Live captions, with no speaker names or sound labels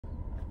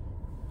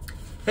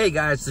Hey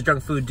guys, it's the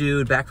Junk Food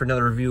Dude back for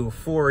another review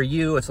for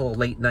you. It's a little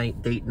late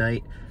night, date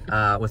night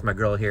with my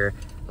girl here,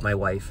 my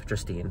wife,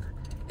 Justine.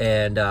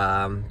 And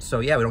so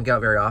yeah, we don't get out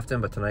very often,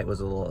 but tonight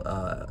was a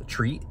little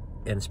treat.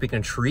 And speaking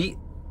of treat,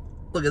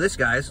 look at this,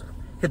 guys.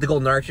 Hit the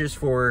Golden Arches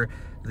for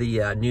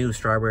the new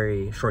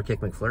Strawberry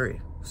Shortcake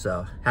McFlurry.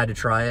 So had to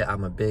try it.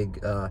 I'm a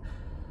big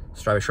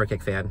Strawberry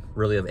Shortcake fan,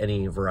 really, of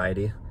any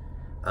variety.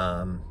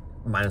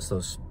 Minus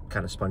those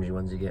kind of spongy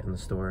ones you get in the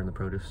store in the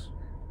produce.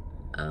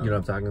 You know what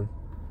I'm talking?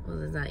 Well,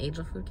 is that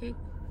angel food cake?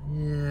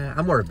 Yeah,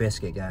 I'm more a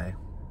biscuit guy.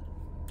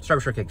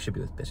 Strawberry shortcake should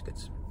be with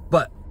biscuits,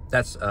 but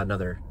that's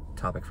another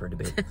topic for a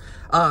debate.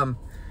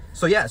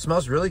 So yeah, it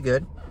smells really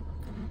good.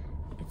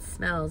 It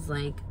smells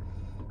like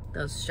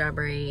those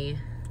strawberry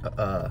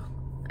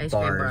ice cream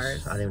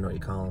bars. I don't even know what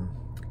you call them.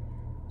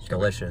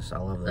 Delicious. I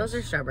love those. Those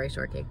are strawberry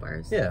shortcake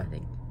bars. Yeah, I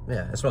think.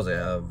 Yeah, it smells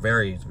like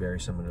very,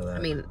 very similar to that. I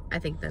mean, I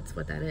think that's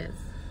what that is.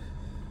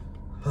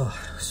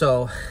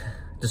 So,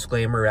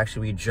 disclaimer,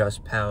 actually we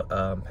just we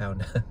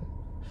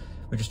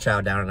just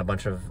chowed down on a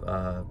bunch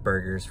of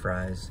burgers,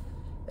 fries,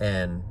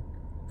 and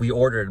we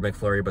ordered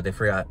McFlurry, but they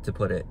forgot to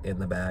put it in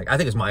the bag. I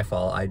think it's my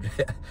fault.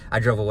 I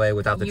drove away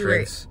without the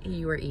drinks.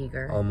 You were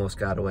eager. Almost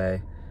got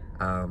away.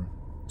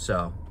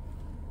 So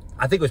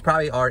I think it was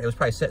probably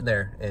sitting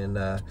there,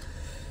 and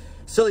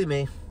silly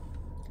me.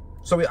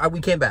 So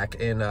we came back,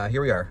 and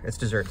here we are. It's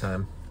dessert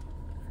time.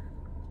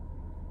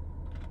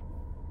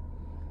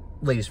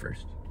 Ladies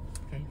first.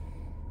 Okay.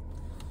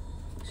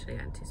 Should have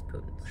gotten 2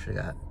 spoons. Should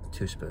have got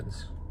 2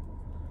 spoons.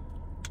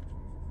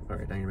 All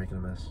right, now you're making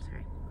a mess.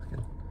 Sorry.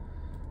 Okay.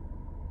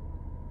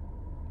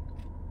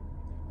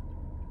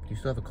 Do you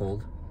still have a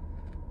cold?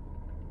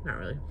 Not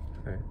really.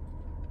 All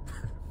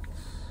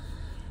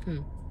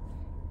right.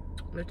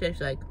 It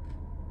tastes like.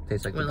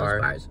 Tastes like one the of those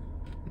bar.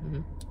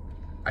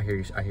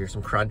 bars. I hear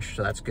some crunch,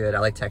 so that's good. I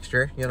like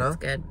texture, you know. That's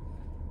good.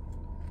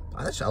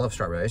 I love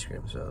strawberry ice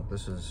cream, so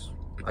this is.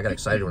 I got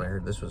excited when I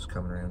heard this was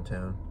coming around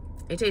town.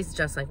 It tastes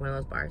just like one of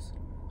those bars,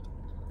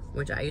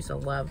 which I used to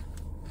love.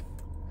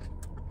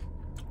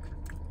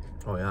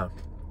 Oh yeah,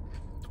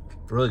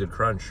 really good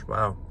crunch.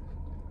 Wow.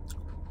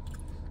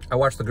 I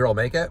watched the girl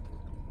make it,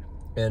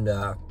 and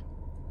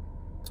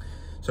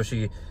so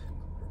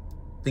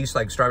these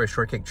like strawberry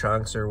shortcake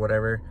chunks or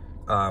whatever.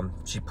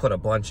 She put a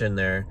bunch in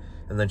there,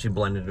 and then she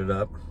blended it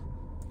up,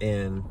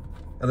 and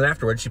then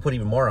afterwards she put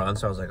even more on.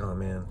 So I was like, oh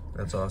man,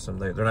 that's awesome.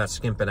 They're not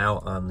skimping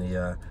out on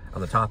the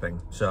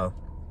topping. So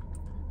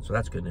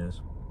that's good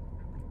news.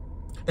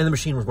 And the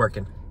machine was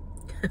working.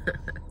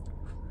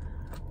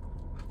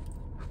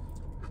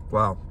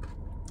 Wow.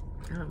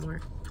 I want more.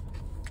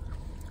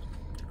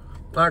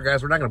 All right,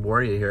 guys, we're not going to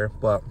bore you here,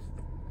 but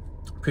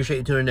appreciate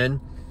you tuning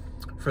in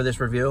for this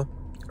review.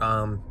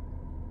 Wow,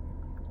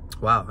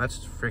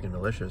 that's freaking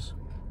delicious.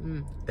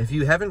 If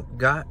you haven't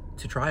got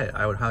to try it,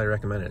 I would highly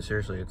recommend it.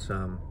 Seriously, it's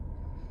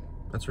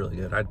that's really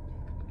good.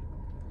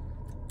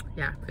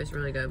 Yeah, it's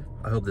really good.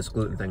 I hope this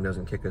gluten thing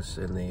doesn't kick us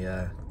in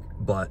the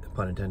butt,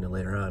 pun intended,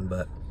 later on,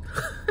 but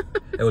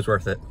it was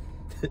worth it.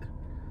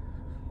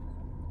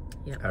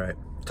 Yeah. All right.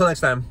 Till next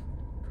time.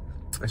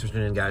 Thanks for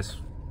tuning in, guys.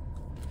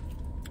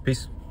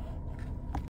 Peace.